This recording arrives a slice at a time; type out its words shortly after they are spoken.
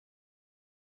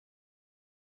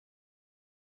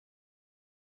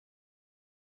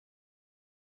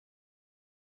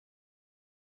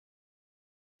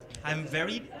I'm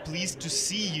very pleased to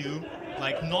see you,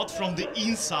 like not from the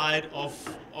inside of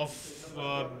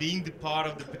being the part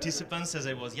of the participants as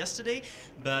I was yesterday,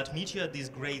 but meet you at this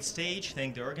great stage.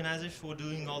 Thank the organizers for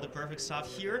doing all the perfect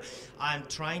stuff here. I'm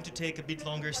trying to take a bit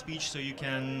longer speech so you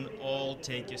can all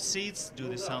take your seats, do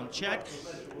the sound check,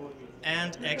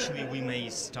 and actually we may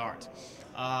start.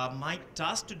 My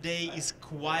task today is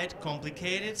quite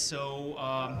complicated,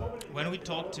 so when we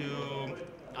talked to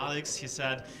Alex, he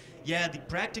said, yeah, the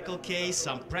practical case,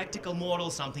 some practical model,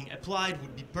 something applied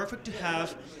would be perfect to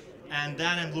have. And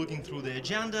then I'm looking through the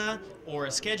agenda or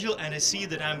a schedule and I see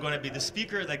that I'm going to be the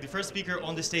speaker, like the first speaker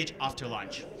on the stage after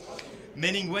lunch.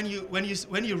 Meaning when you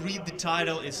read the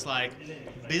title, it's like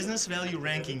business value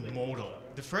ranking model.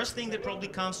 The first thing that probably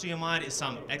comes to your mind is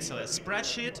some Excel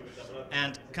spreadsheet,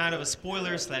 and kind of a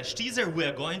spoiler / teaser, we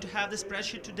are going to have the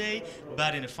spreadsheet today,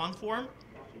 but in a fun form.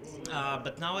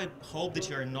 But now I hope that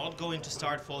you're not going to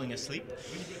start falling asleep.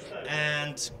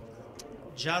 And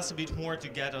just a bit more to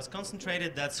get us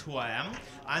concentrated, that's who I am.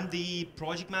 I'm the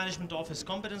Project Management Office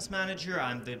Competence Manager.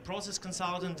 I'm the process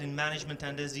consultant in management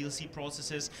and SDLC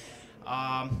processes.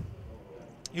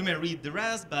 You may read the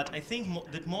rest, but I think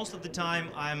that most of the time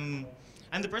I'm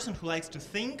the person who likes to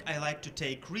think, I like to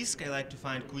take risk, I like to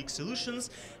find quick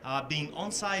solutions, being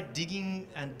on-site, digging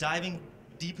and diving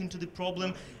deep into the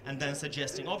problem, and then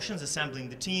suggesting options, assembling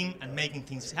the team, and making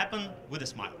things happen with a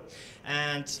smile.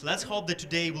 And let's hope that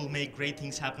today we'll make great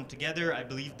things happen together. I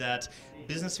believe that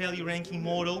business value ranking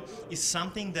model is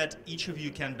something that each of you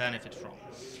can benefit from.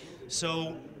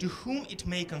 So, to whom it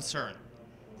may concern?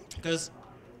 Because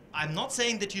I'm not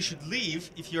saying that you should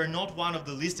leave if you're not one of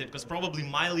the listed, because probably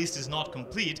my list is not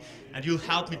complete, and you'll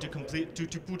help me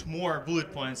to put more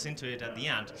bullet points into it at the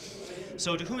end.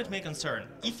 So to whom it may concern,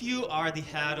 if you are the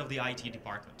head of the IT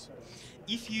department,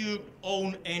 if you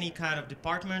own any kind of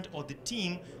department or the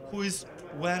team who is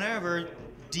whenever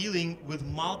dealing with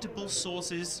multiple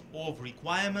sources of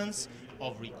requirements,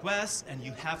 of requests, and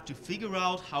you have to figure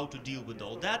out how to deal with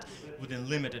all that within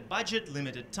limited budget,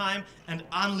 limited time, and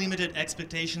unlimited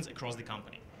expectations across the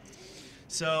company.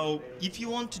 So if you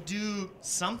want to do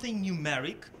something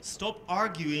numeric, stop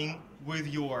arguing with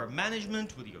your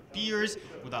management, with your peers,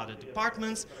 with other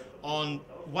departments on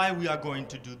why we are going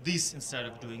to do this instead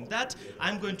of doing that.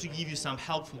 I'm going to give you some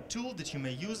helpful tool that you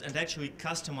may use and actually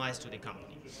customize to the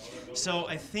company. So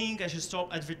I think I should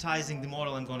stop advertising the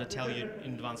model I'm going to tell you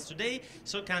in advance today.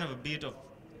 So kind of a bit of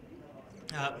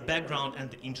background and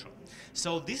the intro.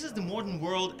 So this is the modern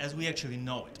world as we actually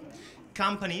know it.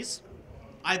 Companies,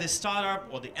 either startup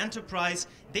or the enterprise,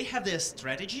 they have their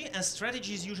strategy, and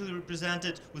strategy is usually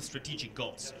represented with strategic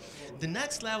goals. The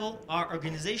next level are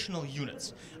organizational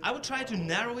units. I would try to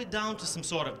narrow it down to some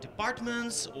sort of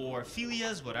departments or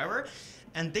filias, whatever,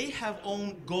 and they have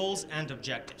own goals and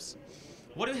objectives.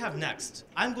 What do we have next?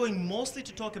 I'm going mostly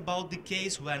to talk about the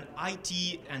case when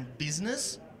IT and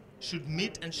business should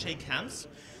meet and shake hands,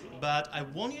 but I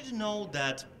want you to know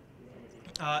that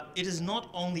it is not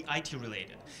only IT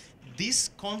related.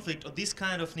 This conflict or this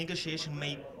kind of negotiation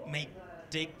may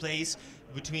take place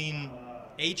between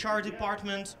HR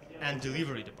department and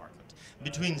delivery department,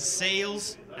 between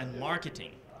sales and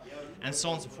marketing, and so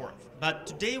on and so forth. But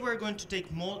today we're going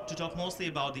to talk mostly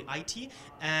about the IT,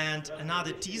 and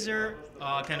another teaser,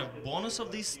 kind of bonus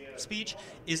of this speech,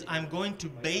 is I'm going to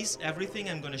base everything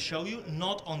I'm going to show you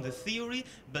not on the theory,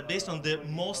 but based on the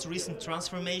most recent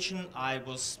transformation I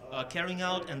was carrying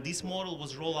out, and this model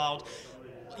was rolled out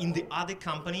in the other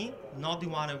company, not the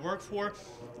one I work for,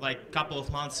 like a couple of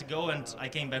months ago, and I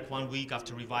came back 1 week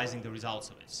after revising the results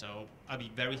of it. So I'll be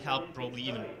very helpful, probably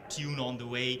even tune on the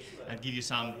way and give you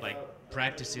some like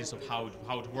practices of how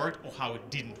it worked or how it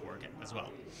didn't work as well.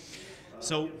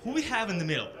 So who we have in the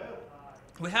middle?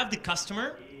 We have the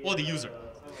customer or the user.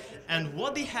 And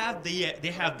what they have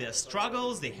their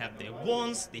struggles, they have their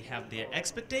wants, they have their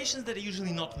expectations that are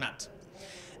usually not met.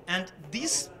 And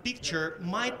this picture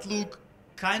might look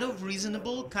kind of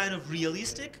reasonable, kind of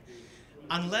realistic,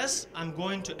 unless I'm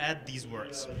going to add these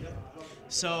words.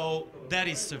 So that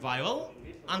is survival,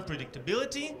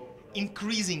 unpredictability,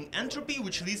 increasing entropy,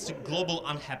 which leads to global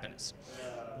unhappiness.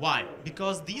 Why?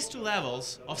 Because these two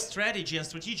levels of strategy and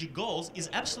strategic goals is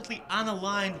absolutely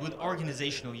unaligned with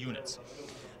organizational units.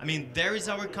 I mean, there is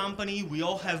our company, we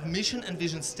all have mission and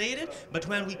vision stated, but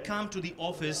when we come to the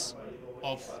office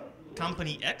of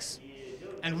company X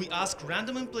and we ask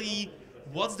random employee,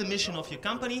 what's the mission of your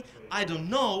company? I don't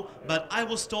know, but I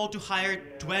was told to hire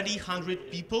 200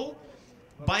 people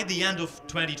by the end of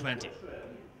 2020.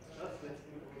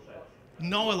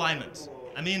 No alignment.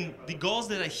 I mean, the goals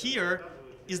that I hear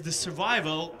is the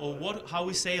survival, or how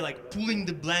we say, like pulling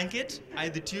the blanket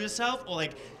either to yourself or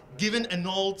like given an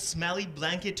old smelly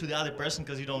blanket to the other person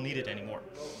because you don't need it anymore.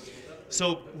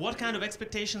 So what kind of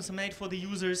expectations are made for the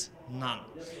users? None.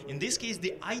 In this case,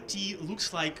 the IT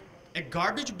looks like a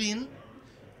garbage bin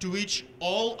to which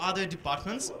all other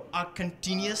departments are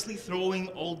continuously throwing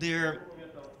all their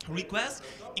requests,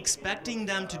 expecting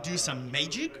them to do some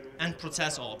magic and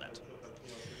process all that.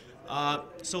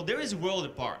 So there is a world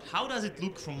apart. How does it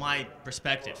look from my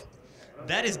perspective?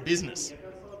 That is business.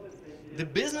 The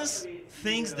business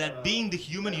thinks that being the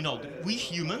human, we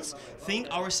humans think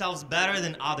ourselves better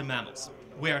than other mammals.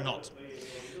 We are not.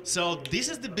 So this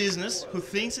is the business who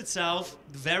thinks itself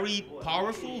very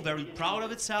powerful, very proud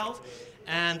of itself,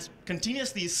 and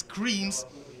continuously screams,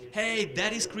 hey,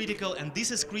 that is critical, and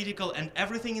this is critical, and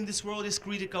everything in this world is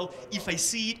critical. If I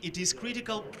see it, it is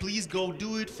critical. Please go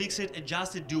do it, fix it,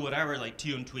 adjust it, do whatever, like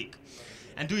tune, tweak.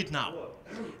 And do it now.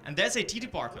 And that's IT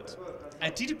department.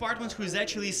 IT department who is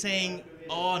actually saying,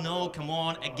 oh no, come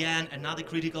on, again, another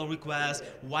critical request.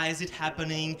 Why is it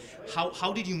happening?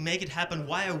 How did you make it happen?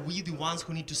 Why are we the ones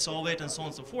who need to solve it? And so on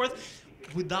and so forth.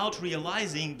 Without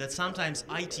realizing that sometimes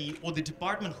IT, or the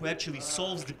department who actually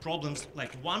solves the problems,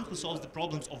 like one who solves the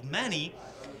problems of many,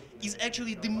 is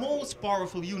actually the most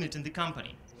powerful unit in the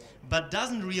company, but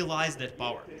doesn't realize that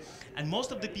power. And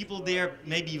most of the people there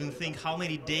maybe even think, how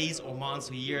many days or months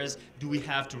or years do we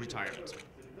have to retirement?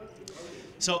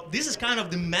 So this is kind of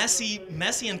the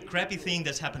messy and crappy thing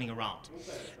that's happening around.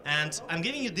 And I'm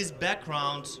giving you this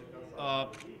background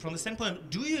from the standpoint,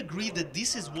 do you agree that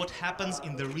this is what happens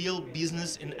in the real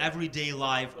business, in everyday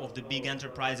life of the big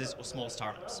enterprises or small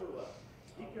startups?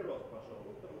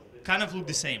 Kind of look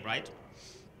the same, right?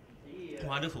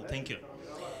 Wonderful, thank you.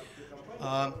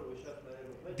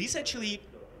 This actually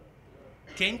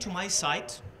came to my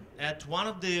site at one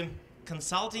of the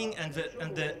consulting and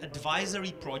the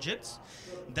advisory projects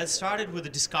that started with the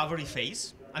discovery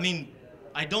phase. I mean,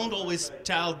 I don't always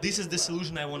tell this is the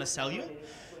solution I want to sell you,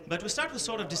 but we start with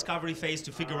sort of discovery phase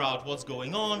to figure out what's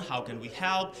going on, how can we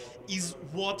help, is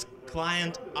what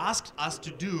client asked us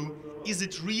to do, is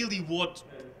it really what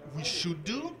we should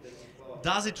do,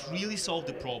 does it really solve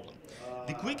the problem?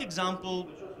 The quick example,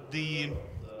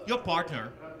 your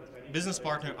partner, business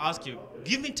partner asks you,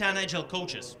 give me 10 Agile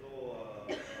coaches.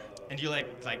 And you like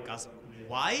ask,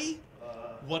 why?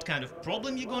 What kind of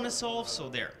problem you're gonna solve? So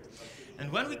there. And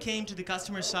when we came to the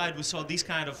customer side, we saw these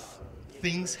kind of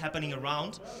things happening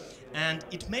around, and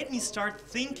it made me start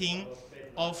thinking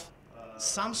of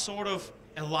some sort of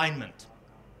alignment.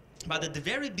 But at the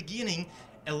very beginning,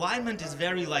 alignment is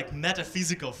very like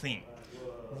metaphysical thing.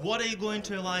 What are you going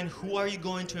to align? Who are you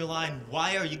going to align?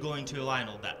 Why are you going to align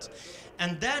all that?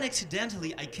 And then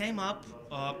accidentally I came up,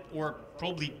 or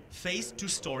probably faced two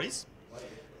stories.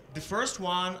 The first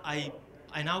one I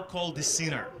now call the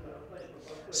sinner.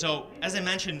 So, as I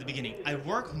mentioned in the beginning, I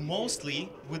work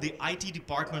mostly with the IT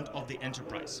department of the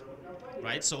enterprise,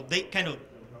 right? So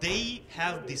they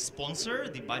have the sponsor,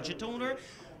 the budget owner,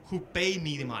 who pay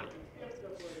me the money.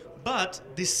 But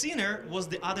the sinner was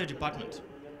the other department.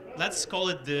 Let's call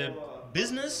it the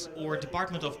business or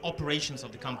department of operations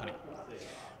of the company.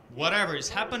 Whatever is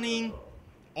happening,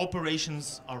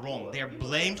 operations are wrong. They are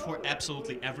blamed for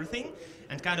absolutely everything,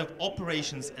 and kind of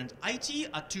operations and IT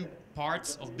are two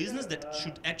parts of business that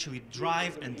should actually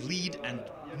drive and lead and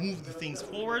move the things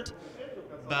forward,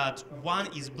 but one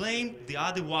is blamed, the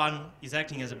other one is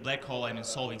acting as a black hole and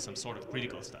solving some sort of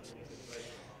critical stuff.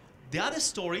 The other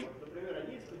story,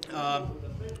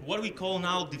 what we call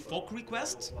now the fork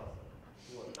request,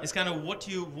 is kind of what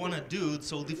you want to do.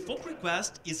 So the fork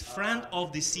request is friend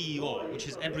of the CEO, which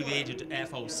is abbreviated to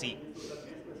FOC.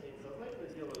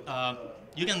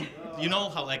 You know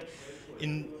how like,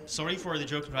 sorry for the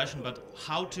joke in Russian, but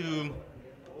how to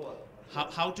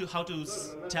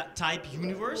type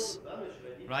universe,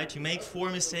 right? You make 4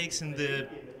 mistakes in the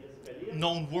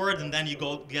known word, and then you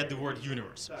get the word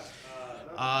universe.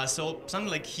 So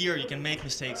something like here, you can make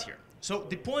mistakes here. So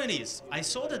the point is, I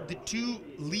saw that the two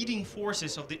leading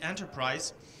forces of the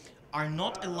enterprise are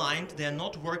not aligned, they are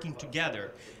not working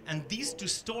together. And these two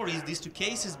stories, these two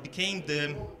cases became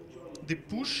the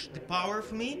push, the power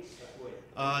for me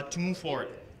to move forward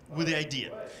with the idea.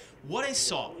 What I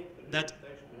saw, that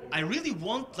I really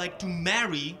want to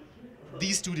marry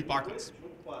these two departments.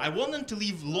 I want them to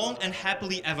live long and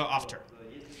happily ever after.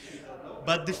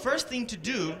 But the first thing to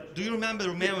do you remember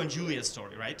Romeo and Juliet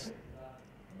story, right?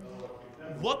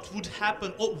 What would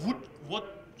happen, or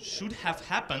what should have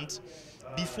happened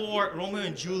before Romeo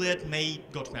and Juliet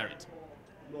got married?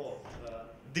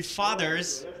 The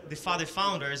founders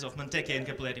of Montecchio and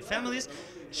Capuletti families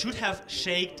should have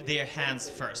shaken their hands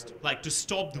first, like to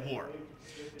stop the war.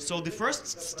 So the first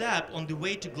step on the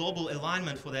way to global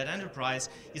alignment for that enterprise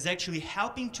is actually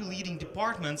helping to leading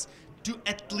departments to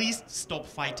at least stop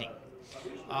fighting.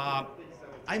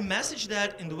 I message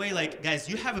that in the way like, guys,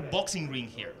 you have a boxing ring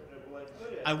here.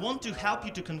 I want to help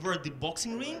you to convert the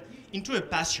boxing ring into a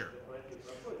pasture.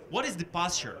 What is the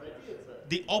pasture?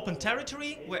 The open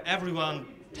territory where everyone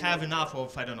have enough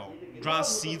of, I don't know,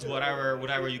 grass, seeds,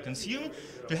 whatever you consume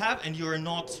to have, and you're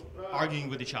not arguing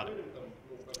with each other.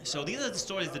 So these are the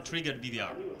stories that triggered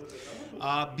BVR.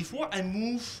 Before I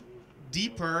move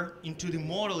deeper into the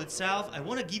model itself, I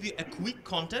want to give you a quick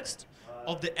context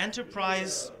of the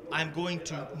enterprise I'm going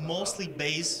to mostly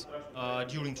base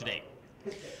during today.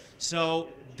 So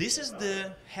this is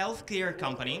the healthcare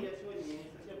company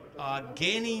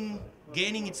gaining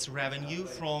its revenue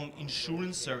from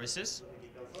insurance services,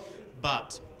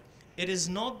 but it is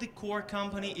not the core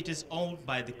company. It is owned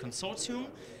by the consortium.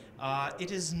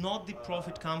 It is not the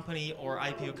profit company or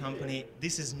IPO company.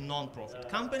 This is non-profit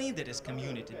company that is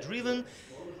community driven,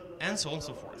 and so on and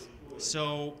so forth.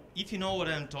 So if you know what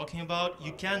I'm talking about,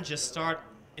 you can just start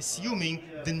assuming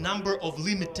the number of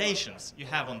limitations you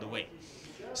have on the way.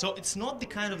 So it's not the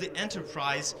kind of the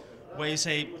enterprise where you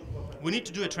say, we need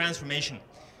to do a transformation.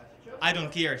 I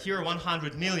don't care, here are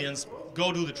 100 millions,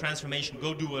 go do the transformation,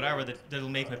 go do whatever that will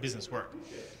make my business work.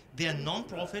 They are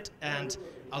non-profit, and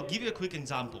I'll give you a quick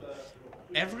example.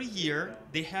 Every year,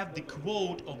 they have the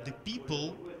quote of the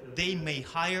people they may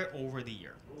hire over the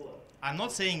year. I'm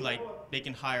not saying like they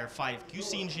can hire 5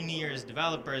 QC engineers,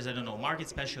 developers, I don't know, market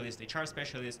specialists, HR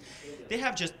specialists. They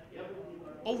have just,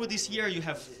 over this year, you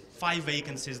have 5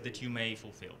 vacancies that you may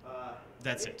fulfill.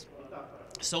 That's it.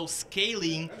 So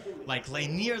scaling, like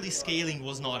linearly scaling,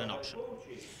 was not an option.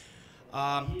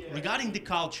 Regarding the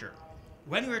culture,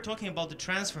 when we were talking about the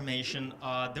transformation,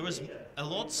 there was a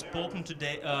lot spoken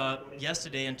today,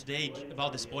 yesterday and today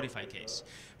about the Spotify case.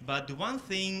 But the one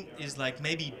thing is like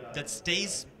maybe that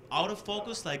stays out of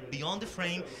focus, like beyond the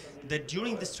frame, that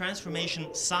during this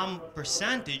transformation, some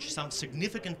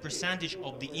significant percentage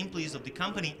of the employees of the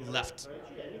company left.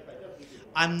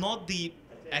 I'm not the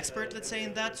expert, let's say,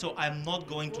 in that, so I'm not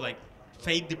going to like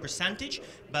fake the percentage,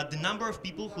 but the number of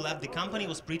people who left the company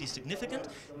was pretty significant.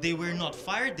 They were not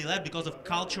fired, they left because of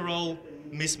cultural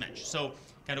mismatch. So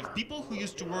kind of people who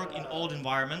used to work in old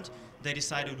environment, they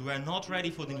decided we're not ready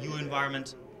for the new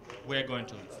environment, we're going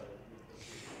to leave.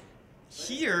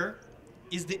 Here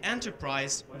is the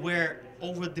enterprise where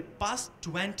over the past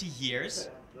 20 years,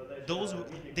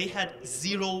 they had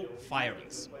 0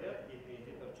 firings.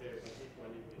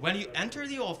 When you enter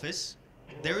the office,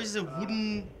 there is a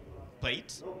wooden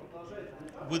plate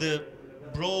with a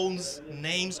bronze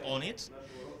names on it,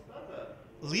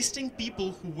 listing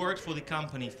people who worked for the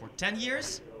company for 10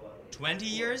 years, 20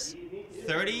 years,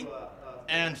 30,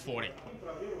 and 40.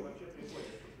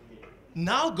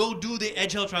 Now go do the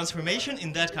agile transformation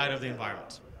in that kind of the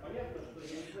environment.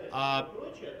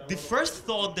 The first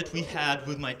thought that we had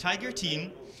with my Tiger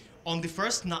team on the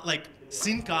first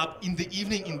sync up in the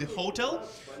evening in the hotel,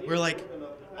 we're like,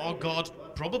 oh God,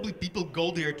 probably people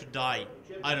go there to die.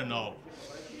 I don't know.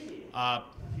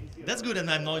 That's good, and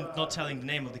I'm not telling the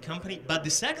name of the company. But the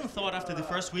second thought after the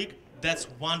first week, that's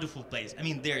wonderful place. I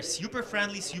mean, they're super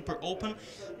friendly, super open,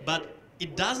 but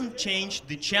it doesn't change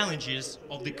the challenges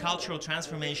of the cultural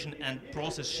transformation and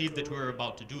process shift that we're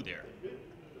about to do there.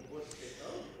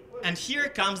 And here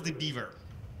comes the beaver.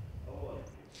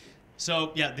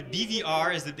 So yeah, the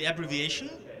BVR is the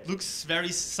abbreviation.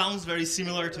 Sounds very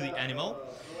similar to the animal.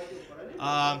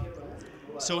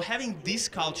 So having this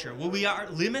culture where we are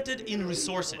limited in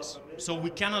resources, so we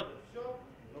cannot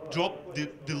drop the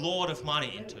lot of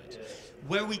money into it,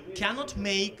 where we cannot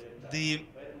make the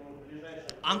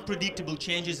unpredictable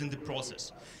changes in the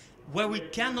process, where we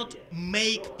cannot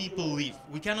make people leave.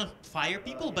 We cannot fire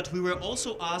people, but we were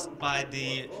also asked by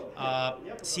the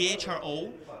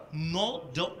CHRO,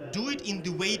 don't do it in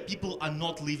the way people are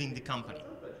not leaving the company.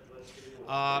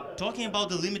 Talking about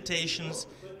the limitations,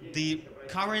 the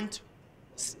current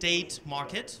state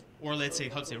market, or let's say,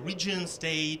 region,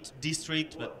 state,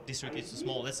 district, but district is too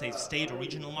small, let's say state or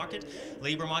regional market,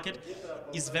 labor market,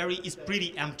 is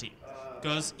pretty empty.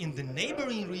 Because in the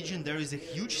neighboring region, there is a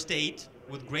huge state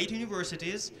with great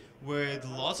universities, with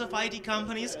lots of IT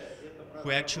companies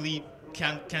who actually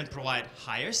can provide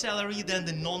higher salary than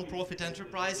the non-profit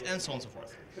enterprise, and so on and so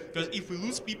forth. Because if we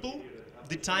lose people,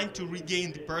 the time to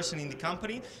regain the person in the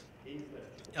company,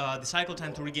 the cycle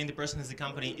time to regain the person in the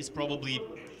company is probably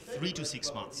 3 to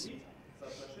 6 months.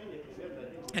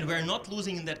 And we're not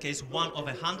losing, in that case, 1 of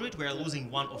 100, we're losing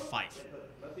 1 of 5.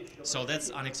 So that's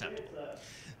unacceptable.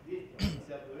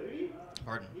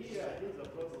 Pardon.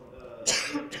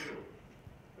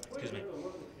 Excuse me.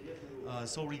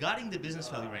 So regarding the business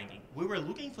value ranking, we were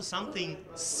looking for something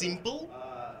simple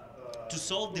to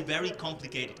solve the very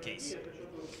complicated case.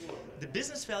 The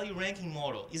business value ranking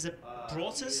model is a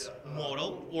process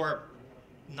model, or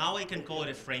now I can call it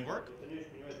a framework,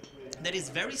 that is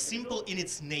very simple in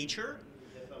its nature,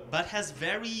 but has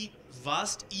very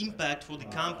vast impact for the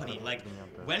company. Like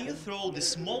when you throw the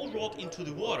small rock into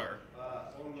the water,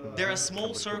 there are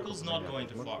small circles not going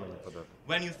too far.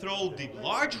 When you throw the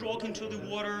large rock into the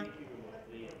water,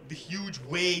 the huge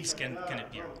waves can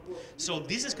appear. So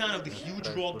this is kind of the huge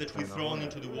rock that we've thrown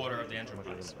into the water of the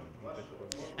enterprise.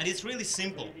 And it's really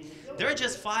simple. There are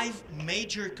just 5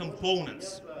 major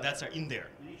components that are in there.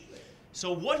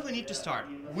 So what we need to start?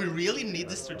 We really need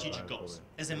the strategic goals.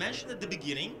 As I mentioned at the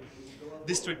beginning,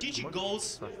 the strategic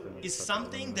goals is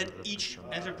something that each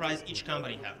enterprise, each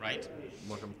company have, right?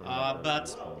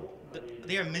 But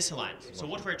they are misaligned. So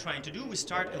what we're trying to do, we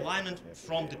start alignment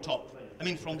from the top. I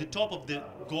mean, from the top of the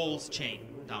goals chain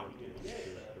down.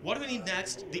 What we need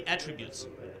next? The attributes.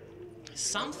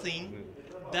 Something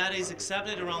that is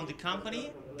accepted around the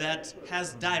company that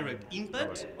has direct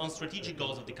impact on strategic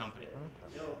goals of the company.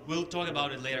 We'll talk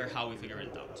about it later, how we figure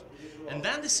it out. And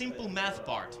then the simple math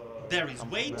part. There is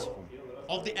weight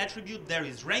of the attribute, there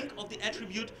is rank of the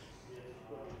attribute.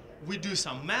 We do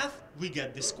some math, we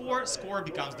get the score, score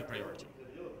becomes the priority.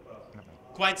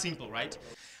 Quite simple, right?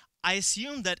 I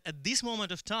assume that at this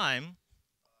moment of time,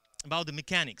 about the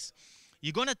mechanics,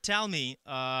 you're gonna tell me,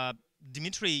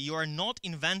 Dmitry, you are not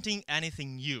inventing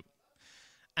anything new.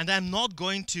 And I'm not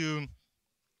going to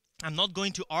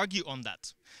argue on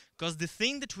that. Because the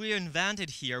thing that we invented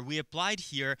here, we applied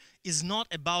here, is not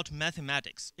about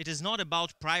mathematics. It is not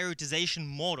about prioritization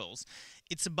models.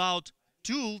 It's about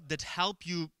tools that help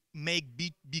you make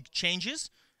big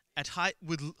changes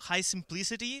with high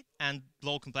simplicity and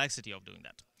low complexity of doing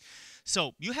that.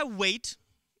 So you have weight,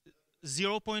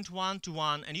 0.1 to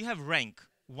 1, and you have rank,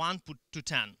 1 to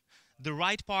 10. The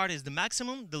right part is the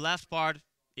maximum, the left part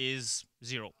is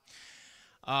 0.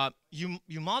 You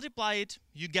multiply it,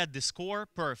 you get the score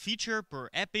per feature, per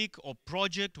epic, or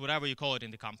project, whatever you call it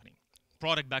in the company.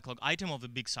 Product backlog item of a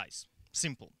big size.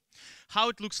 Simple. How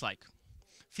it looks like.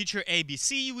 Feature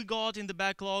ABC we got in the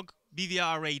backlog.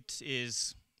 BVR rate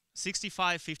is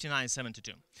 65, 59,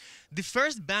 72. The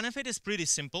first benefit is pretty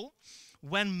simple.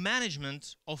 When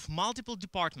management of multiple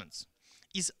departments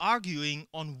is arguing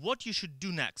on what you should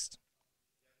do next.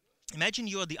 Imagine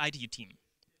you are the IT team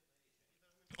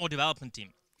or development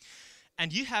team,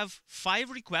 and you have 5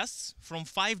 requests from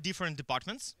 5 different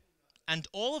departments, and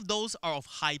all of those are of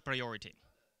high priority.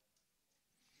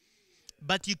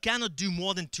 But you cannot do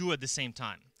more than 2 at the same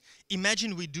time.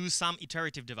 Imagine we do some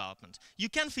iterative development. You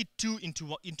can fit 2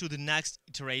 into the next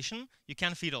iteration. You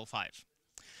can fit all 5.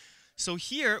 So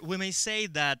here we may say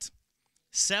that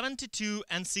 72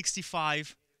 and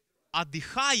 65 are the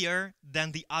higher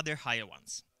than the other higher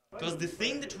ones. Because the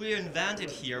thing that we invented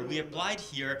here, we applied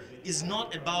here, is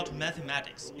not about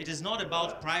mathematics. It is not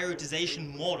about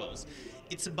prioritization models.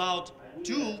 It's about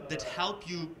tools that help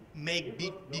you make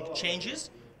big changes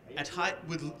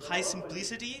with high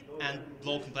simplicity and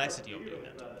low complexity of doing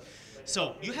that.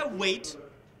 So you have weight,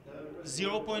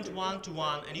 0.1 to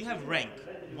 1, and you have rank,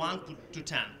 1 to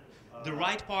 10. The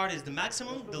right part is the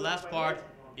maximum, the left part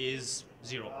is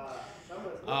 0.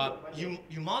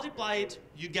 You multiply it,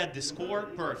 you get the score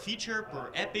per feature, per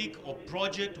epic, or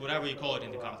project, whatever you call it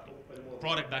in the company.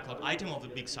 Product backlog item of a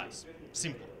big size.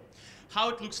 Simple. How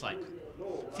it looks like.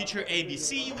 Feature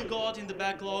ABC we got in the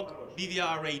backlog.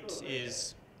 BVR rate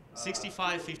is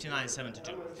 65, 59,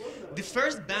 72. The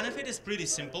first benefit is pretty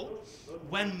simple.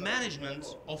 When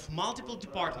management of multiple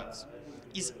departments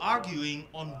is arguing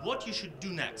on what you should do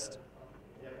next.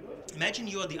 Imagine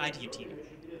you are the IT team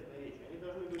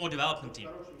or development team,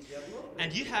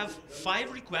 and you have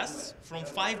 5 requests from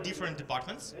 5 different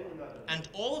departments, and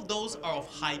all of those are of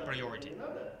high priority.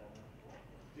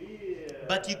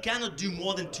 But you cannot do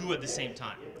more than 2 at the same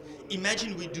time.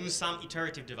 Imagine we do some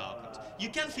iterative development. You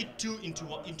can fit 2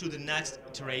 into the next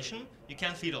iteration. You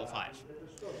can fit all 5.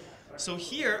 So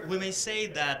here we may say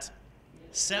that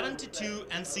 72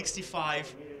 and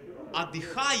 65 are the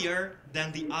higher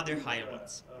than the other higher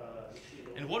ones.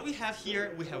 And what we have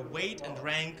here, we have weight and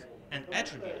rank and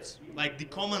attributes, like the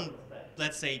common,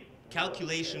 let's say,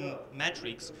 calculation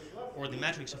metrics or the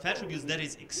matrix of attributes that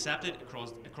is accepted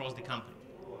across the company.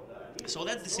 So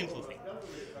that's the simple thing.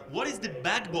 What is the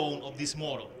backbone of this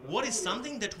model? What is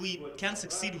something that we can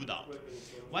succeed without?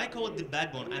 Why I call it the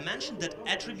backbone? I mentioned that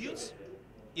attributes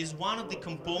is one of the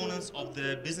components of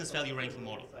the business value ranking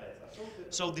model.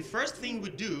 So the first thing we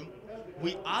do,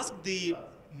 we ask the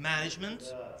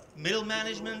management middle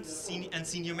management, and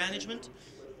senior management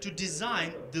to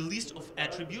design the list of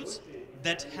attributes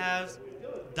that have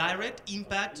direct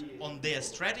impact on their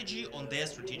strategy, on their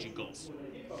strategic goals.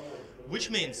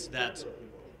 Which means that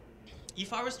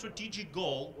if our strategic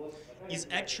goal is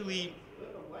actually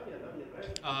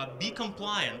be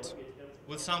compliant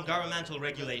with some governmental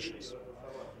regulations.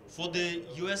 For the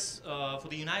for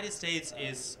the United States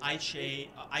is HIPAA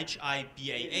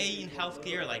in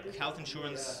healthcare, like health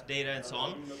insurance data and so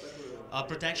on,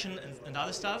 protection and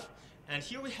other stuff. And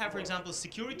here we have, for example,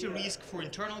 security risk for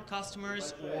internal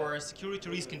customers or security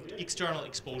risk in external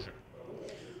exposure.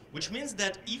 Which means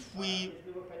that if we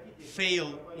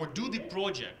fail or do the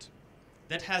project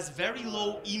that has very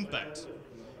low impact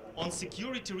on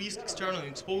security risk external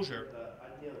exposure,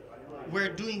 we're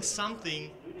doing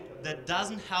something that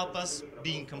doesn't help us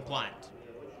being compliant.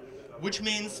 Which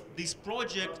means this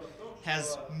project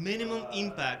has minimum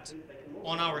impact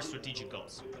on our strategic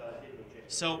goals.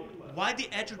 So why the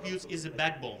attributes is a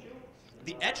backbone?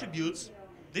 The attributes,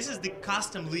 this is the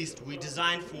custom list we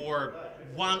designed for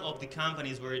one of the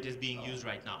companies where it is being used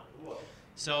right now.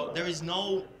 So there is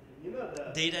no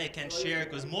data I can share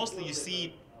because mostly you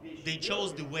see they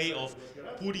chose the way of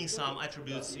putting some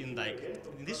attributes in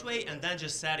this way and then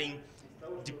just setting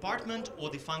department or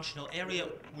the functional area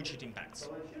which it impacts,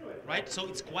 right? So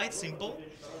it's quite simple,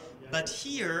 but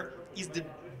here is the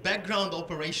background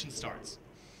operation starts.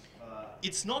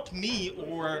 It's not me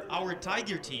or our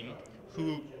Tiger team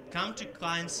who come to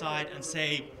client side and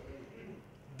say,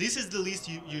 this is the list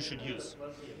you should use,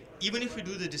 even if we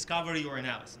do the discovery or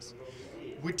analysis.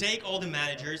 We take all the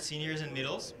managers, seniors and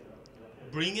middles,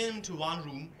 bring them into one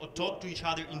room or talk to each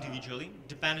other individually,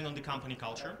 depending on the company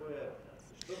culture,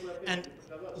 and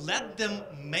let them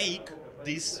make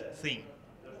this thing.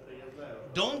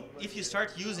 If you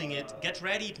start using it, get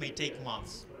ready, it may take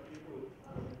months,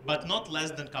 but not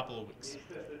less than a couple of weeks.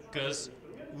 Because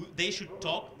they should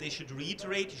talk, they should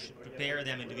reiterate, you should prepare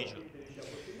them individually.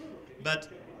 But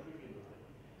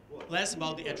less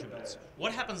about the attributes.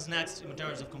 What happens next in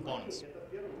terms of components?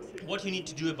 What you need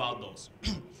to do about those?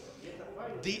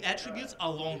 The attributes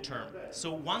are long-term.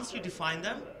 So once you define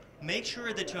them, make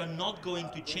sure that you are not going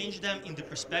to change them in the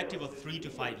perspective of 3 to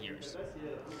 5 years.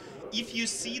 If you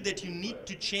see that you need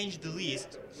to change the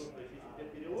list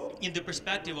in the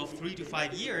perspective of 3 to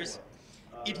 5 years,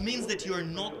 it means that you are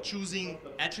not choosing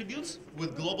attributes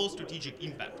with global strategic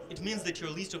impact. It means that your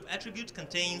list of attributes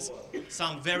contains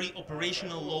some very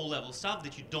operational low-level stuff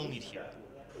that you don't need here.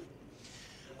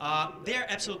 They're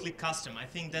absolutely custom. I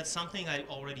think that's something I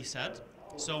already said.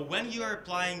 So when you are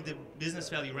applying the business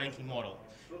value ranking model,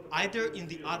 either in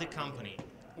the other company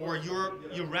or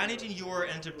you ran it in your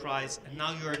enterprise and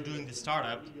now you are doing the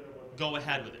startup, go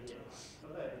ahead with it.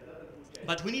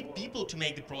 But we need people to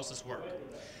make the process work.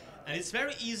 And it's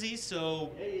very easy,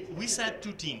 so we set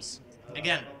 2 teams.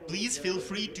 Again, please feel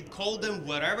free to call them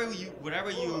whatever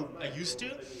you are used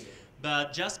to,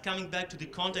 but just coming back to the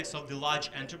context of the large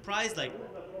enterprise, like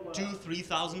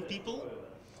 2,000–3,000 people,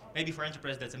 maybe for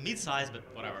enterprise that's a mid-size, but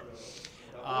whatever.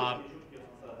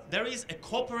 There is a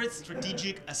corporate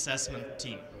strategic assessment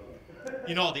team.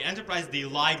 You know, the enterprise, they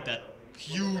like that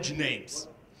huge names.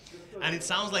 And it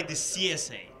sounds like the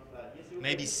CSA,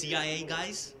 maybe CIA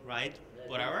guys, right?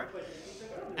 Whatever.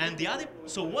 And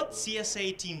so what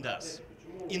CSA team does?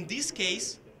 In this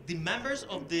case, the members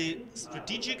of the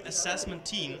strategic assessment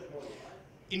team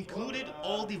included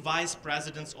all the vice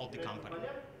presidents of the company.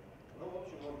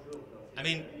 I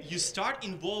mean, you start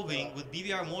involving, with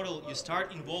BVR model, you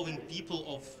start involving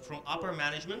people from upper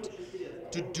management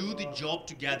to do the job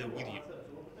together with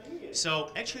you.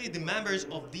 So actually the members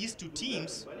of these 2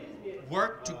 teams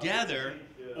work together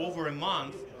over a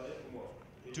month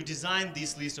to design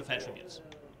this list of attributes.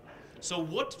 So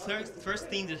what first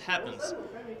thing that happens?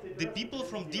 The people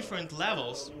from different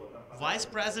levels, vice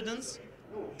presidents,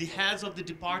 the heads of the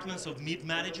departments of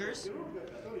mid-managers,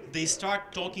 they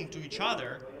start talking to each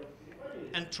other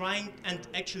and trying and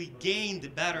actually gain the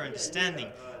better understanding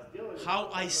how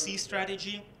I see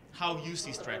strategy, how you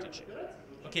see strategy.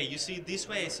 Okay, you see it this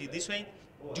way, I see it this way.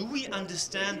 Do we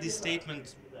understand this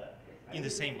statement in the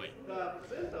same way?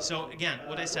 So again,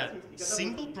 what I said,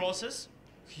 simple process,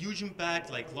 huge impact,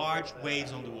 like large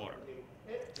waves on the water.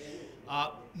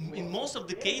 In most of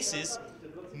the cases,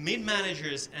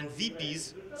 mid-managers and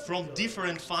VPs from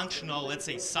different functional, let's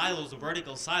say, silos or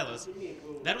vertical silos,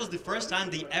 that was the first time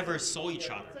they ever saw each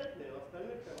other.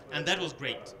 And that was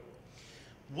great.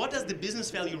 What does the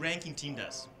business value ranking team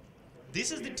does?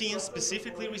 This is the team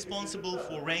specifically responsible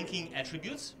for ranking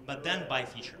attributes, but then by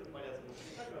feature.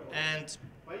 And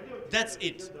that's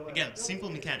it. Again, simple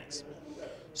mechanics.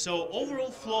 So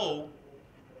overall flow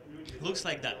looks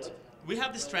like that. We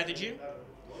have the strategy,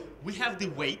 we have the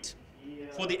weight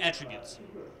for the attributes.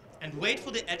 And weight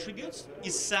for the attributes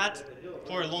is set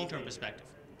for a long-term perspective.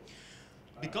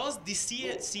 Because the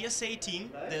CSA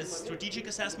team, the strategic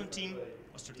assessment team,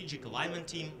 or strategic alignment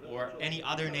team, or any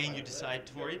other name you decide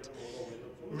for it,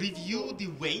 review the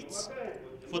weights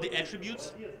for the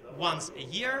attributes once a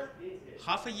year,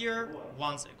 half a year,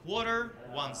 once a quarter,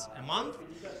 once a month,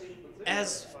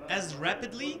 as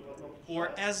rapidly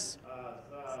or as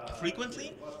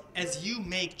frequently as you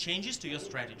make changes to your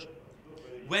strategy.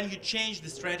 When you change the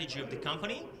strategy of the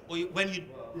company, or when you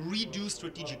redo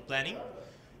strategic planning,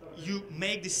 you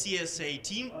make the CSA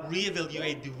team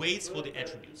reevaluate the weights for the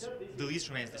attributes. The list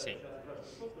remains the same.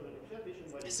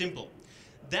 Simple.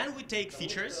 Then we take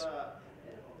features,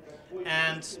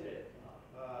 and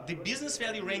the business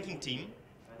value ranking team,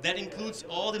 that includes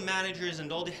all the managers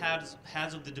and all the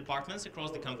heads of the departments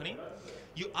across the company,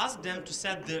 you ask them to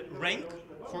set the rank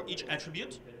for each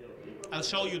attribute. I'll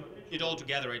show you it all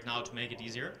together right now to make it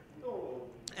easier.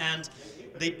 And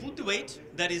they put the weight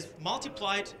that is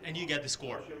multiplied and you get the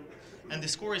score. And the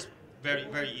score is very,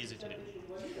 very easy to do.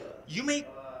 You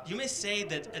may say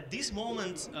that at this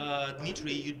moment,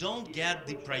 Dmitry, you don't get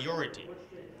the priority.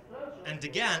 And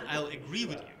again, I'll agree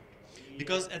with you.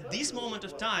 Because at this moment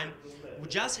of time, we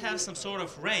just have some sort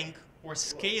of rank or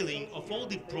scaling of all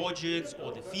the projects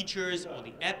or the features or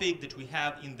the epic that we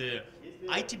have in the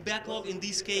IT backlog in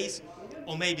this case,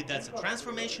 or maybe that's a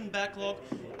transformation backlog,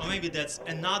 or maybe that's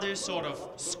another sort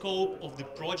of scope of the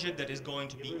project that is going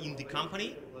to be in the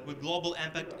company with global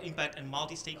impact and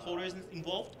multi-stakeholders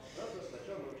involved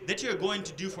that you're going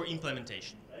to do for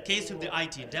implementation. Case of the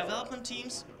IT development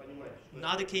teams,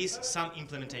 another case, some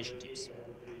implementation teams.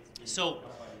 So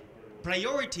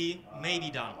priority may be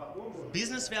done.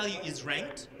 Business value is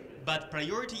ranked, but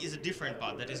priority is a different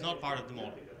part that is not part of the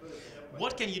model.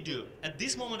 What can you do? At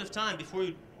this moment of time, before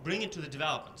you bring it to the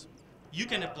development, you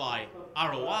can apply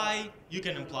ROI, you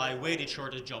can apply weighted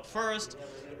shortest job first,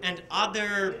 and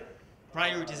other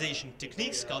prioritization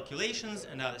techniques, calculations,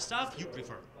 and other stuff you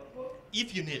prefer,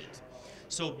 if you need it.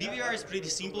 So BVR is pretty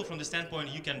simple from the standpoint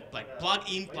you can like plug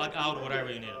in, plug out,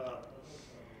 whatever you need it.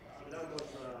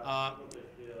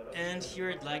 And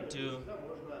here I'd like to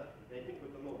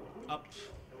up.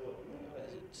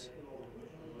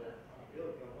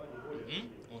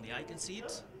 Only I can see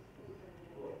it.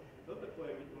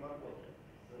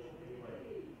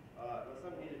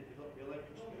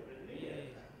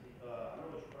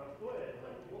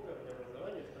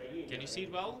 Can you see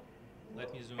it well?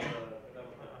 Let me zoom in.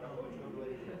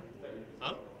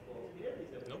 Huh?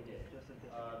 No?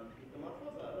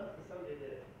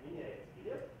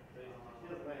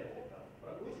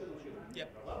 Yep.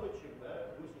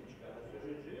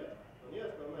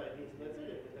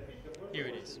 Here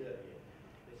it is.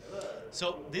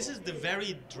 So this is the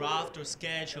very draft or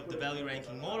sketch of the value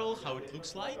ranking model, how it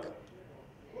looks like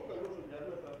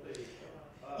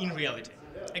in reality.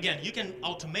 Again, you can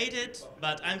automate it,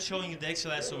 but I'm showing you the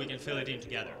XLS so we can fill it in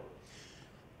together.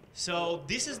 So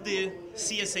this is the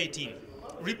CSA team,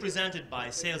 represented by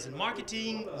sales and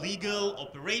marketing, legal,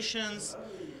 operations,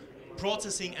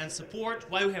 processing and support.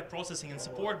 Why we have processing and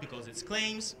support? Because it's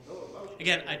claims.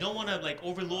 Again, I don't want to like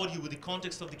overload you with the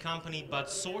context of the company, but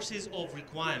sources of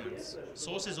requirements,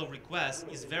 sources of requests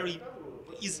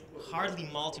is hardly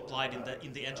multiplied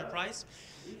in the enterprise.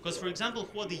 Because, for example,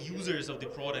 who are the users of the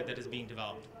product that is being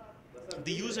developed?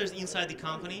 The users inside the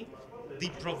company, the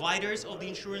providers of the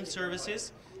insurance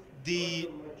services, the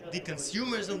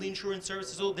consumers of the insurance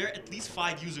services. So there are at least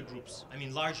 5 user groups. I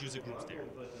mean, large user groups there.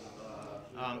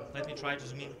 Let me try to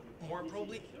zoom in more,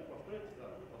 probably.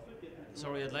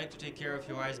 Sorry, I'd like to take care of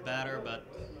your eyes better, but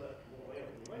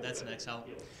that's in Excel.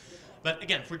 But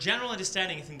again, for general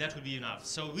understanding, I think that would be enough.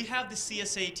 So we have the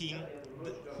CSA team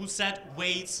who set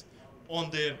weights on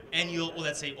the annual, or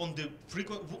let's say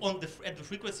at the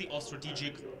frequency of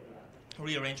strategic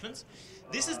rearrangements.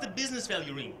 This is the business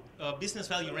value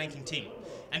ranking team,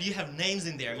 and you have names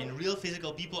in there. I mean, real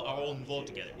physical people are all involved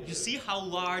together. You see how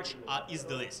large is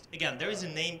the list. Again, there is a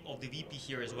name of the VP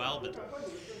here as well, but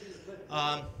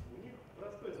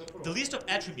the list of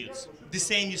attributes, the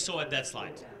same you saw at that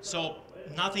slide. So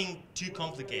nothing too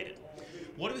complicated.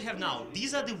 What do we have now?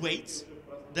 These are the weights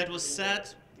that was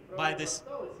set by this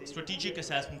strategic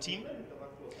assessment team,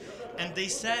 and they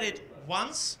set it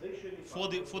once for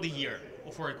the year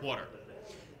or for a quarter.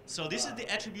 So this is the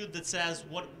attribute that says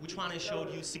which one I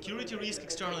showed you: security risk,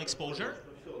 external exposure,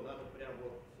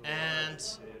 and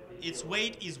its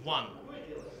weight is 1.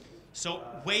 So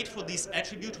weight for this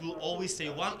attribute will always stay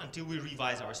 1 until we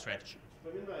revise our strategy.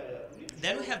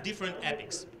 Then we have different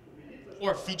epics.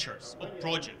 or features, or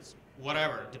projects,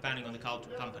 whatever, depending on the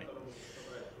company.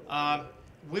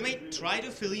 We may try to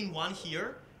fill in one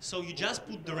here, so you just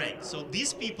put the rank. So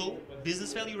these people,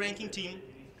 business value ranking team,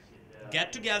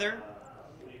 get together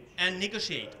and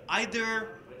negotiate either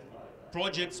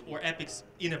projects or epics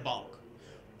in a bulk,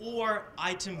 or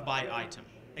item by item.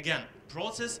 Again,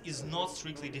 process is not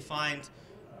strictly defined.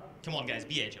 Come on guys,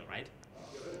 be agile, right?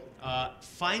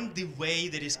 Find the way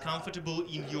that is comfortable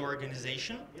in your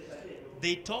organization.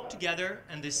 They talk together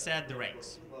and they set the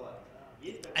ranks.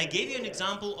 I gave you an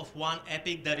example of one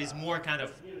epic that is more kind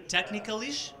of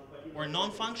technical-ish or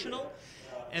non-functional,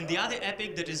 and the other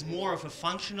epic that is more of a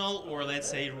functional or, let's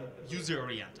say,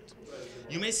 user-oriented.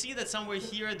 You may see that somewhere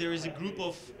here there is a group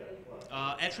of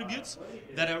attributes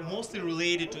that are mostly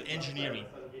related to engineering.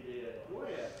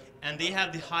 And they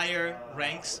have the higher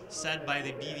ranks set by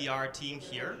the BVR team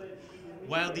here.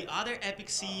 While the other epic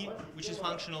C, which is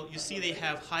functional, you see they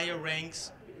have higher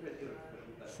ranks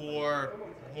for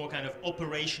more kind of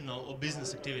operational or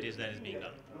business activities that is being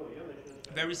done.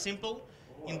 Very simple.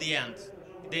 In the end,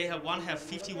 one have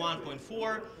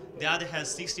 51.4, the other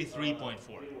has 63.4.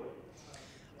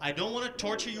 I don't want to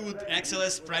torture you with Excel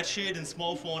spreadsheet and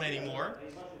small phone anymore.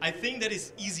 I think that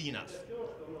is easy enough.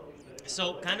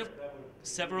 So kind of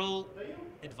several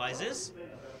advices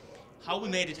how we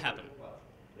made it happen.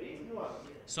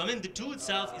 So I mean the tool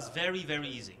itself is very, very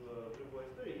easy.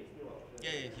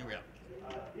 Yeah, here we are.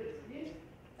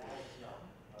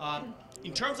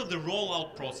 In terms of the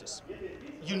rollout process,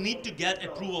 you need to get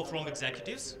approval from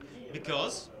executives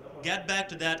because, get back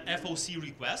to that FOC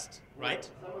request, right?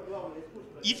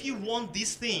 If you want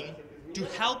this thing to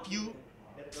help you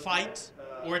fight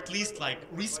or at least like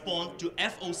respond to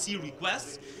FOC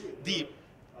requests, the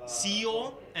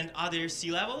CEO and other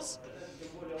C-levels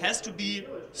has to be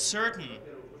certain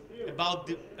about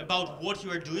what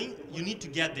you are doing. You need to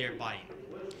get their buy-in.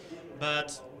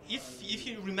 But if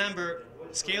you remember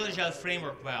Scale Agile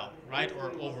framework well, right,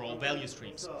 or overall value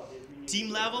streams, team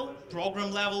level,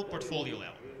 program level, portfolio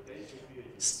level.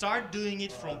 Start doing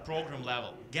it from program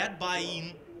level. Get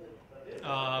buy-in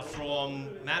from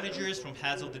managers, from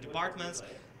heads of the departments.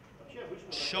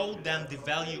 Show them the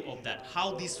value of that,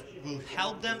 how this will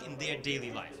help them in their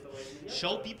daily life.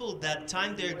 Show people that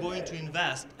time they're going to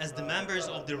invest as the members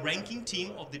of the ranking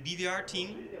team, of the BVR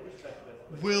team,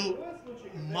 will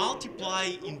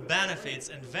multiply in benefits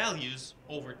and values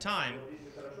over time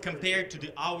compared to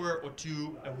the hour or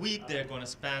two a week they're going to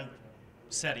spend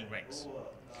setting ranks.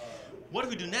 What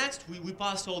we do next, we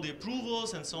passed all the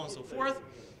approvals and so on and so forth.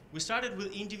 We started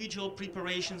with individual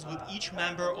preparations with each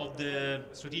member of the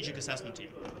strategic assessment team,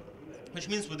 which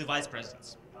means with the vice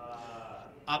presidents.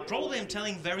 Probably I'm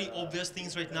telling very obvious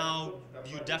things right now.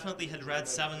 You definitely had read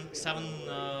seven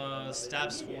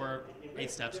steps or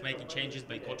 8 steps making changes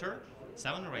by Kotter.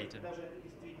 7 or 8?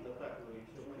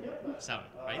 7,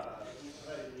 right?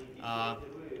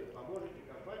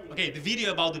 Okay, the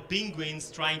video about the penguins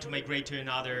trying to migrate to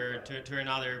another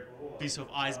piece of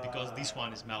ice because this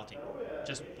one is melting.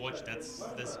 Just watch, that's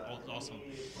awesome.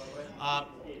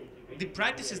 The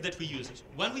practices that we used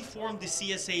when we formed the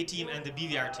CSA team and the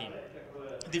BVR team.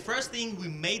 The first thing we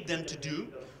made them to do,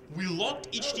 we locked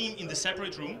each team in the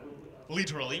separate room,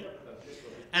 literally,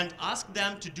 and asked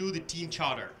them to do the team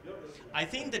charter. I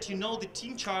think that you know the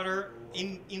team charter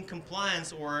in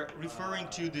compliance or referring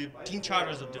to the team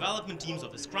charters of development teams,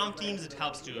 of the Scrum teams. It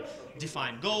helps to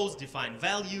define goals, define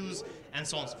values, and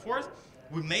so on and so forth.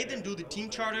 We made them do the team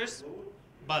charters,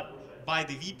 but by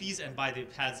the VPs and by the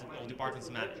heads of departments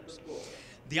and managers.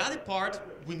 The other part,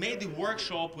 we made the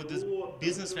workshop with this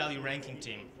business value ranking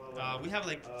team. We have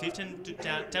like 10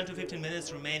 to 15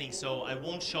 minutes remaining, so I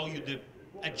won't show you the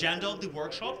agenda of the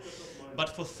workshop,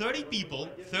 but for 30 people,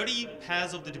 30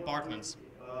 heads of the departments,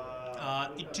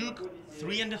 it took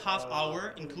 3.5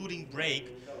 hours, including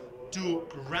break, to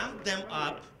ramp them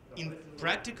up in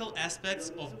practical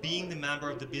aspects of being the member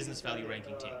of the business value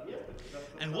ranking team.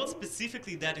 And what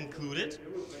specifically that included,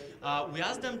 we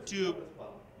asked them to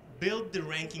build the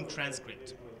ranking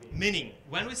transcript. Meaning,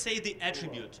 when we say the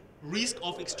attribute, risk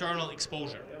of external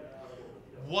exposure,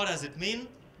 what does it mean?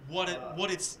 What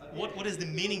is the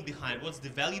meaning behind? What's the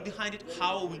value behind it?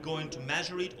 How are we going to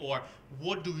measure it? Or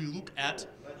what do we look at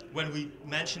when we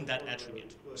mention that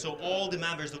attribute? So all the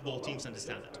members of both teams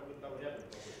understand that.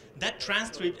 That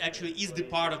transcript actually is the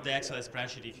part of the Excel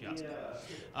spreadsheet, if you ask me.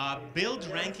 Build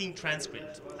ranking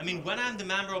transcript. I mean, when I'm the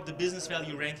member of the business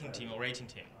value ranking team or rating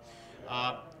team,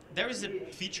 there is a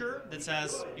feature that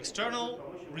says external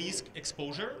risk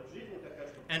exposure,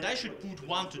 and I should put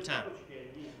 1 to 10.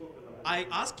 I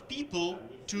asked people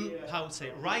to, how to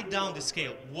say, write down the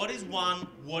scale. What is 1,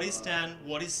 what is 10,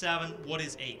 what is 7, what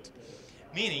is 8?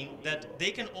 Meaning that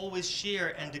they can always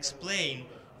share and explain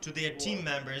to their team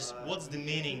members what's the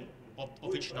meaning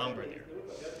of each number there.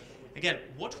 Again,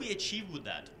 what we achieve with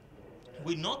that,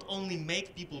 we not only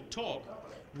make people talk,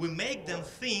 we make them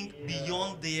think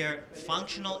beyond their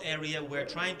functional area. We're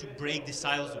trying to break the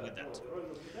silos with that.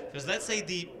 Because let's say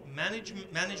the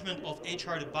management of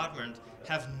HR department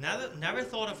have never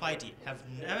thought of IT, have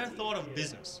never thought of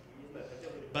business.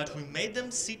 But we made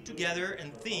them sit together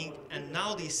and think, and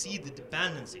now they see the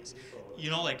dependencies.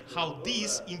 You know, like how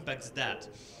this impacts that.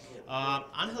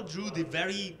 Angel drew the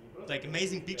very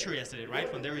amazing picture yesterday,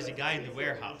 right? When there is a guy in the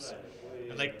warehouse.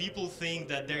 And, like, people think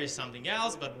that there is something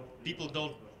else, but people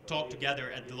don't talk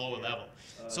together at the lower level.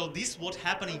 So this is what's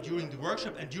happening during the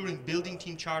workshop and during building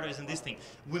team charters and this thing.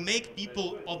 We make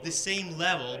people of the same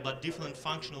level, but different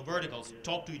functional verticals,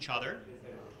 talk to each other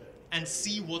and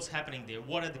see what's happening there.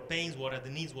 What are the pains, what are the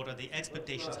needs, what are the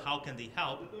expectations, how can they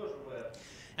help?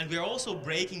 And we're also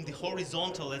breaking the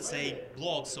horizontal, let's say,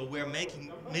 blocks, so we're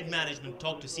making mid-management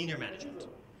talk to senior management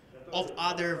of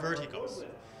other verticals.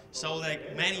 So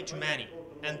like many to many.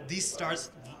 And this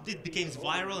it becomes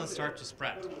viral and starts to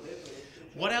spread.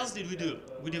 What else did we do?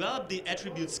 We developed the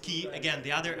attributes key, again,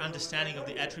 the other understanding of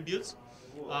the attributes.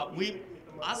 We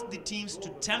asked the teams to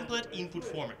template input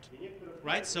format,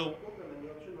 right? So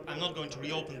I'm not going to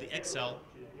reopen the Excel,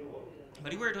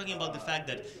 but we were talking about the fact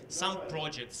that some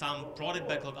project, some product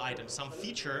backlog item, some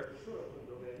feature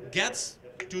gets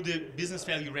to the business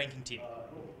value ranking team.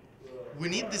 We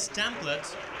need this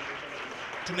template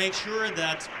to make sure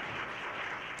that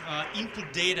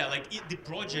input data, like the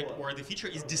project or the feature,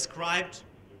 is described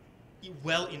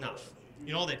well enough.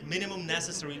 You know, that minimum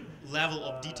necessary level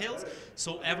of details,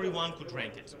 so everyone could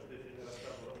rank it.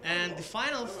 And the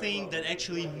final thing that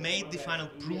actually made the final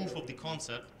proof of the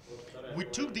concept, we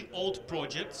took the old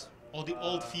projects or the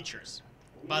old features,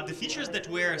 but the features that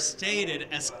were stated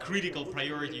as critical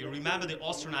priority. You remember the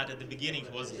astronaut at the beginning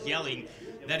who was yelling,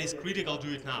 that is critical,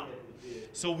 do it now.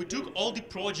 So we took all the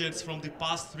projects from the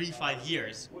past 3-5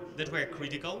 years that were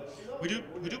critical. We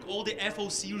took all the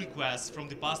FOC requests from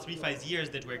the past 3-5 years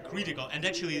that were critical. And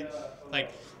actually,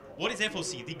 like, what is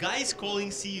FOC? The guy is calling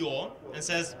CEO and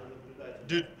says,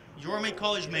 dude, you're my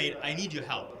college mate, I need your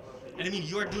help. And I mean,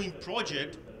 you're doing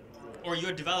project or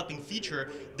you're developing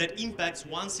feature that impacts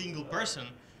one single person,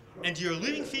 and you're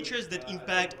leaving features that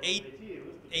impact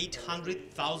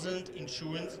 800,000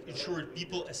 insured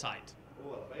people aside.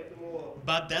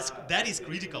 But that is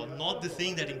critical, not the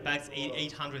thing that impacts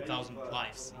 800,000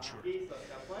 lives insured.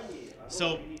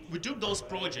 So we took those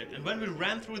projects, and when we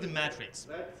ran through the metrics,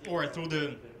 or through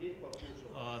the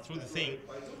thing,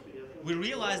 we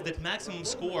realized that maximum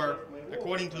score,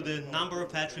 according to the number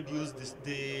of attributes,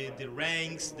 the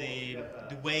ranks, the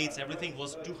weights, everything,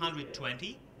 was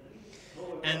 220.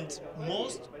 And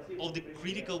most of the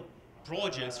critical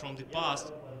projects from the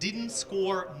past didn't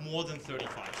score more than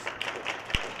 35.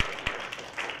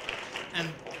 And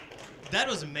that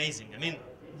was amazing. I mean,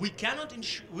 we cannot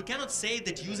say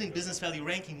that using business value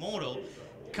ranking model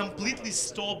completely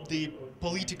stopped the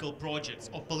political projects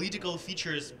or political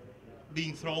features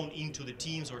being thrown into the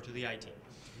teams or to the IT.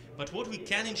 But what we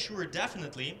can ensure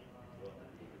definitely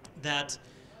that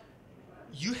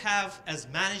you have, as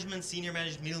management, senior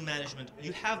management, middle management,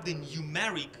 you have the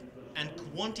numeric and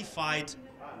quantified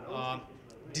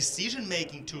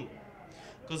decision-making tool.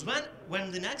 Because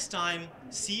when the next time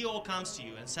CEO comes to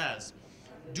you and says,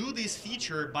 do this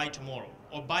feature by tomorrow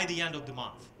or by the end of the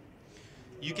month,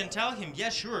 you can tell him, yeah,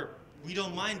 sure, we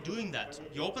don't mind doing that.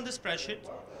 You open the spreadsheet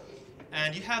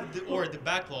and you have the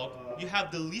backlog, you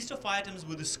have the list of items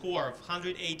with a score of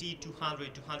 180,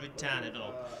 200, 210, I don't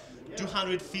know,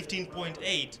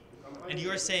 215.8, and you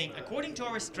are saying, according to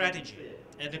our strategy,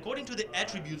 and according to the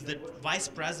attributes that vice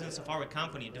presidents of our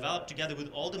company developed together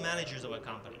with all the managers of our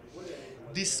company,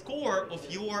 the score of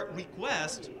your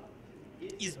request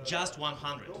is just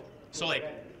 100. So like,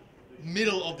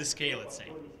 middle of the scale, let's say.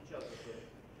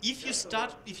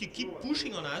 If you keep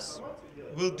pushing on us,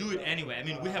 we'll do it anyway. I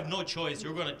mean, we have no choice.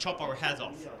 You're going to chop our heads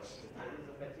off.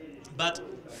 But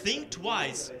think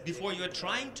twice before you're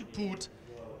trying to put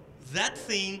that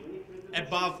thing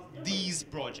above these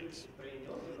projects.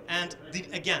 And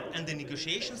the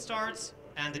negotiation starts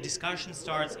and the discussion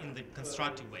starts in the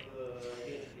constructive way.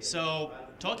 So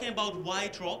talking about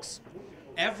white rocks,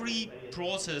 every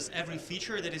process, every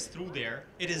feature that is through there,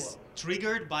 it is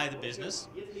triggered by the business.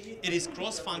 It is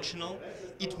cross-functional.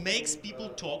 It makes people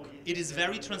talk. It is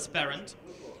very transparent.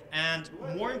 And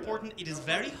more important, it is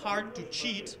very hard to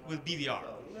cheat with BVR.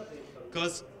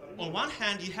 Because on one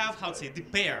hand, you have, how to say, the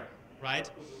pair. right?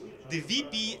 The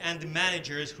VP and the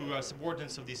managers who are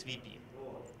subordinates of this VP.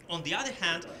 On the other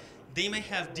hand, they may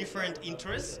have different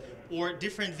interests, or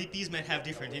different VPs may have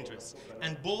different interests.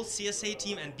 And both CSA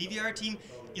team and BVR team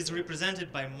is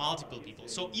represented by multiple people.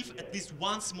 So if at least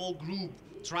one small group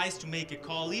tries to make a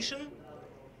coalition,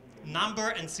 number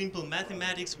and simple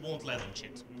mathematics won't let them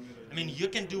cheat. I mean, you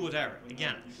can do whatever.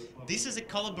 Again, this is a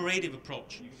collaborative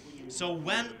approach. So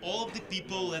when all of the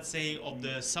people, let's say, of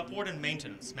the support and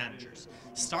maintenance managers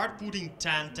start putting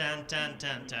 10, 10, 10,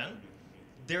 10, 10,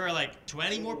 there are like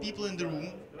 20 more people in the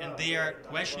room and they are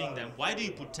questioning them. Why do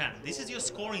you put 10? This is your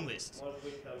scoring list.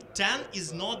 10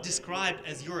 is not described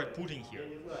as you're putting here.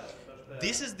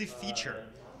 This is the feature.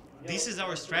 This is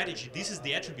our strategy. This is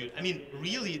the attribute. I mean,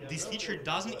 really, this feature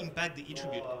doesn't impact the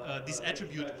attribute, this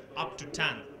attribute up to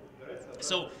 10.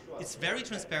 So it's very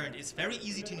transparent, it's very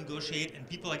easy to negotiate, and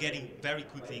people are getting very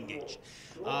quickly engaged.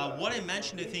 What I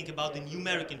mentioned, I think, about the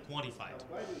numeric and quantified.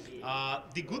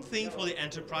 The good thing for the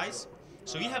enterprise,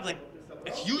 so you have like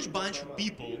a huge bunch of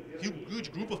people,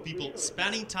 huge group of people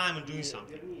spending time on doing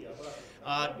something.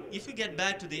 If we get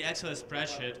back to the Excel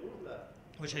spreadsheet,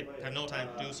 which I have no time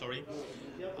to do, sorry,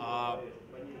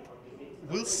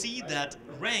 we'll see that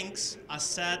ranks are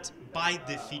set by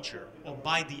the feature or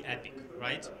by the epic,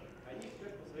 right?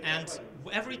 And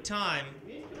every time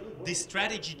the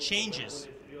strategy changes,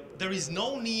 there is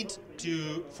no need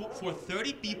to, for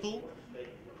 30 people,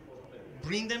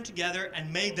 bring them together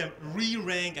and make them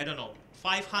re-rank, I don't know,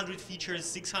 500 features,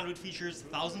 600 features,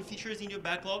 1,000 features in your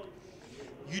backlog.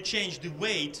 You change the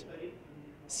weight,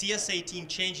 CSA team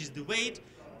changes the weight,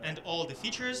 and all the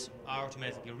features are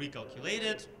automatically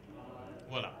recalculated.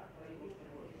 Voila.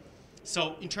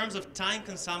 So in terms of time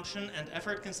consumption and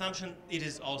effort consumption, it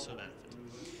is also a benefit.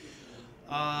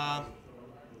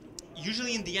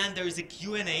 Usually in the end there is a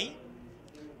Q&A,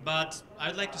 but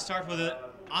I'd like to start with an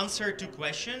answer to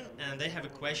question, and they have a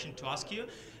question to ask you.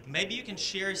 Maybe you can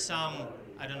share some,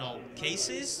 I don't know,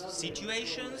 cases,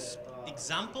 situations,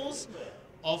 examples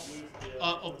of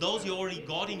those you already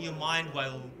got in your mind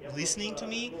while listening to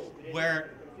me,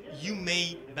 where you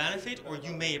may benefit or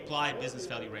you may apply business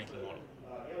value ranking model.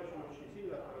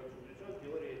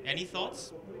 Any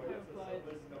thoughts?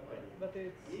 But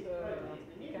it's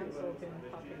cancelled in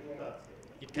half a year.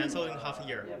 It cancelled in half a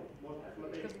year? Yeah.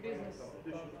 Because business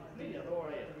be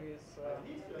bored with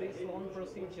this long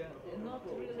procedure. Not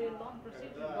really a long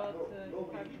procedure, but in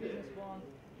fact business want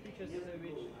features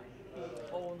which he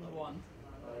own one,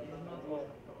 not all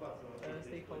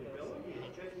stakeholders.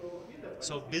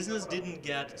 So business didn't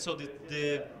get, so the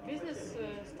business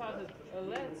started,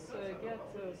 let's get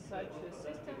such a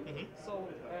system, so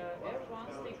everyone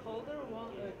stakeholder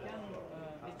can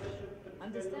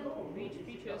understand which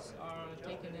features are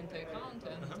taken into account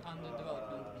and under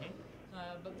development.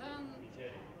 But then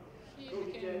he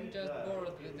became just bored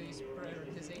with these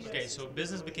prioritizations. Okay, so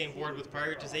business became bored with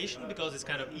prioritization because it's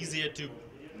kind of easier to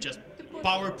just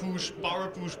power push,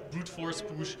 brute force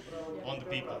push on the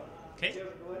people. Okay?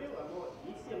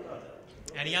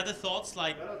 Any other thoughts?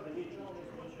 Like,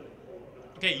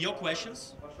 okay, your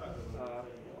questions?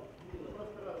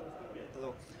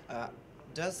 Hello.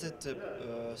 Does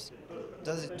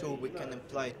it tool we can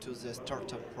apply to the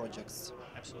startup projects?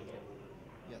 Absolutely.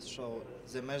 Yes. So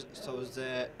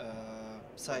the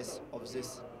size of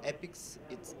this epics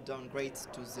it downgrades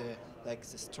to the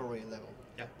story level.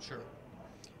 Yeah, sure.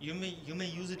 You may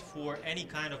use it for any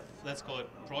kind of, let's call it,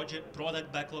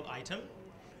 product backlog item,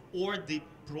 or the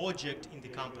project in the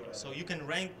company. So you can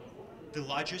rank the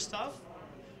larger stuff,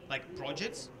 like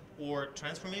projects or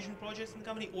transformation projects in the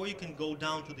company, or you can go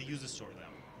down to the user story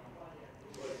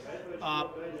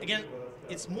level. Again,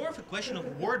 it's more of a question of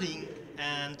wording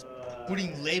and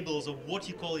putting labels of what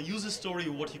you call a user story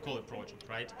or what you call a project,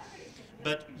 right?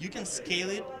 But you can scale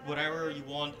it whatever you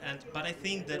want, but I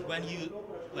think that when you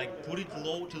put it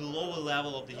low to the lower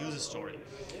level of the user story,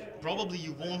 probably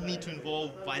you won't need to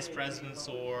involve vice presidents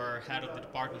or head of the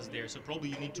departments there. So probably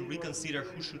you need to reconsider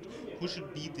who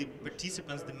should be the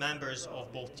participants, the members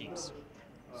of both teams.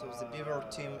 So the Beaver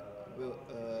team will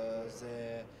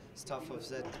the stuff of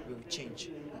that will change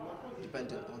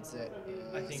depending on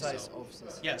the size of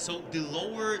this. Yeah. So the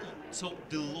lower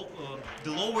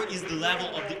is the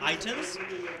level of the items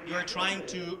you are trying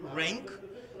to rank.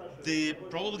 The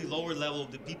probably lower level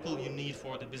of the people you need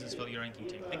for the business value ranking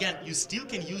team. Again, you still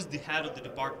can use the head of the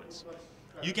departments.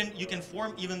 You can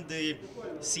form even the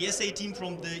CSA team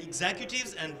from the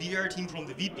executives and BR team from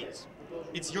the VPs.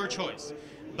 It's your choice.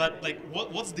 But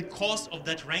what's the cost of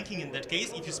that ranking in that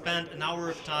case if you spend an hour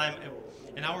of time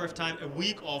a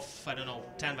week of, I don't know,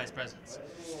 10 vice presidents?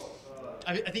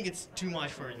 I think it's too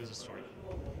much for a user story.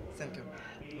 Thank you.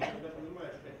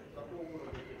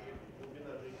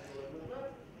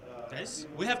 Guys,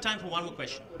 we have time for one more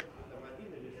question.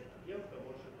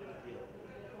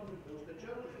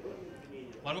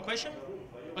 One more question?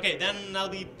 Okay, then I'll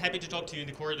be happy to talk to you in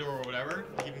the corridor or whatever.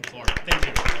 Give me the floor. Thank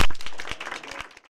you.